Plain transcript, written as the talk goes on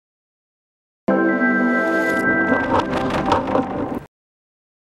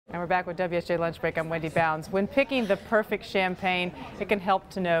we're back with WSJ Lunch Break. I'm Wendy Bounds. When picking the perfect champagne, it can help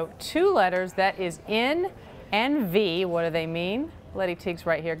to know two letters, that is N and V. What do they mean? Lettie Teague's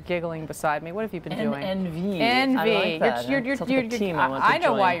right here giggling beside me. What have you been doing? NV. NV. I like that. I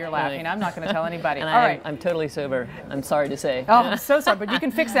know why you're laughing. I'm not going to tell anybody. And all right. I'm totally sober. I'm sorry to say. Oh, I'm so sorry, but you can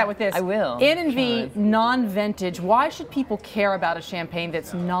fix that with this. I will. N and V, non-vintage. Why should people care about a champagne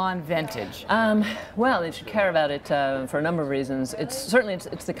that's non-vintage? Well, they should care about it for a number of reasons. It's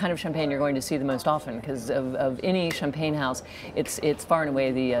the kind of champagne you're going to see the most often because of any champagne house. It's far and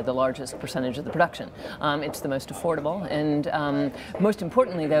away the largest percentage of the production. It's the most affordable, and most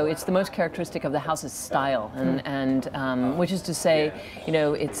importantly, though, it's the most characteristic of the house's style, and which is to say, you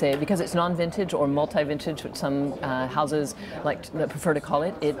know, because it's non-vintage or multi-vintage, which some houses prefer to call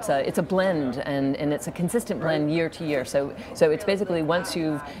it. It's a blend, and it's a consistent blend year to year. So it's basically once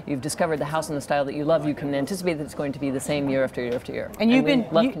you've discovered the house and the style that you love, you can anticipate that it's going to be the same year after year after year.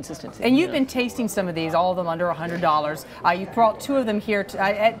 And love consistency. And you've been tasting some of these, all of them under $100. You brought two of them here.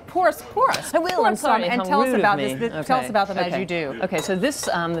 Pour us. I will. I'm sorry. And tell us about this. Okay. Tell us about them as you do. Okay, so this,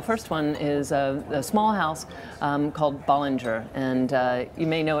 the first one is a small house called Bollinger, and you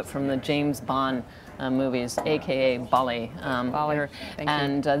may know it from the James Bond movies, aka Bali.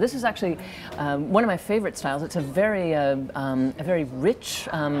 And this is actually one of my favorite styles. It's a very rich,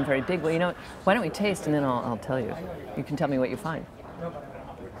 very big. Well, you know what? Why don't we taste, and then I'll tell you. You can tell me what you find.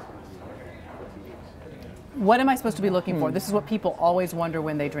 What am I supposed to be looking for? This is what people always wonder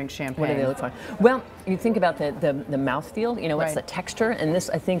when they drink champagne. What do they look for? Well, you think about the mouthfeel. You know, what's the texture? And this,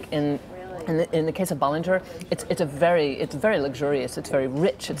 I think, in the case of Bollinger, it's very luxurious. It's very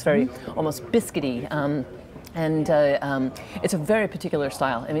rich. It's very almost biscuity. And it's a very particular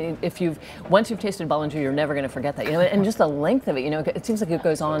style. I mean, once you've tasted Bollinger, you're never going to forget that. You know, and just the length of it. You know, it seems like it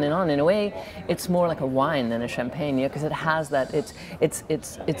goes on and on. In a way, it's more like a wine than a champagne. You know, because it has that.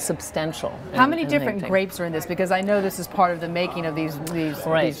 It's substantial. How many different grapes are in this? Because I know this is part of the making of these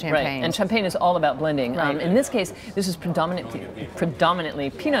champagnes. Right. And champagne is all about blending. In this case, this is predominantly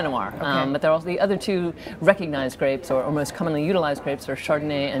Pinot Noir. But there are also the other two recognized grapes, or most commonly utilized grapes, are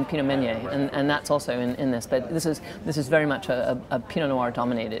Chardonnay and Pinot Meunier, and that's also in this. But this is very much a Pinot Noir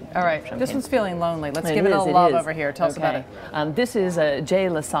dominated. All right, champagne. This one's feeling lonely. Let's give it a love over here. Tell us about it. This is a J.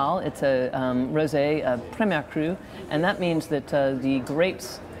 La Salle. It's a rosé, a Premier Cru, and that means that the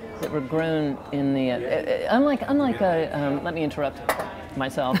grapes that were grown in the let me interrupt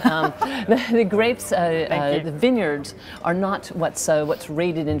myself. The grapes, the vineyards are not what's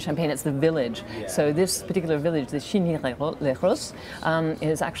rated in Champagne. It's the village. So this particular village, the Chigny-les-Roses,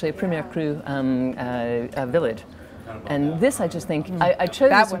 is actually a Premier Cru village. And this, I just think, I chose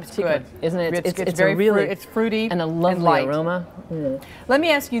this in particular, good. Isn't it? It's very it's fruity and a lovely aroma. Let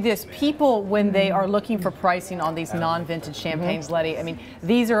me ask you this: people, when they are looking for pricing on these non-vintage champagnes, Lettie, I mean,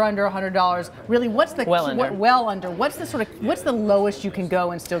 these are under $100. Really, what's the well under? What's the lowest you can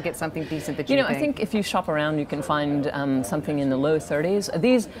go and still get something decent that you know? I think if you shop around, you can find something in the low 30s.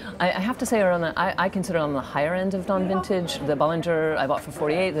 These, I have to say, are on the I consider on the higher end of non-vintage. The Bollinger I bought for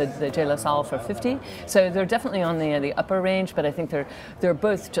 48, the J. La Salle for 50. So they're definitely on the upper range, but I think they're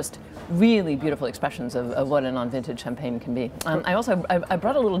both just really beautiful expressions of what a non-vintage champagne can be. I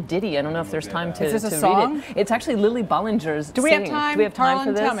brought a little ditty. I don't know if there's time to, Is this a read song? it. It's actually Lily Bollinger's. Do we have time? Do we have time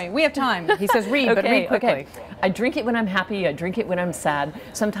Harlan, for this? Tell me. We have time. He says read, but read quickly. Okay. I drink it when I'm happy. I drink it when I'm sad.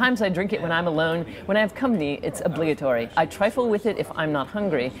 Sometimes I drink it when I'm alone. When I have company, it's obligatory. I trifle with it if I'm not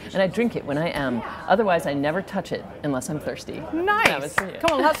hungry, and I drink it when I am. Otherwise, I never touch it unless I'm thirsty. Nice.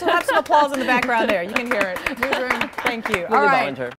 Come on, have some applause in the background there. You can hear it. Newsroom, thank you. All right. Bollinger.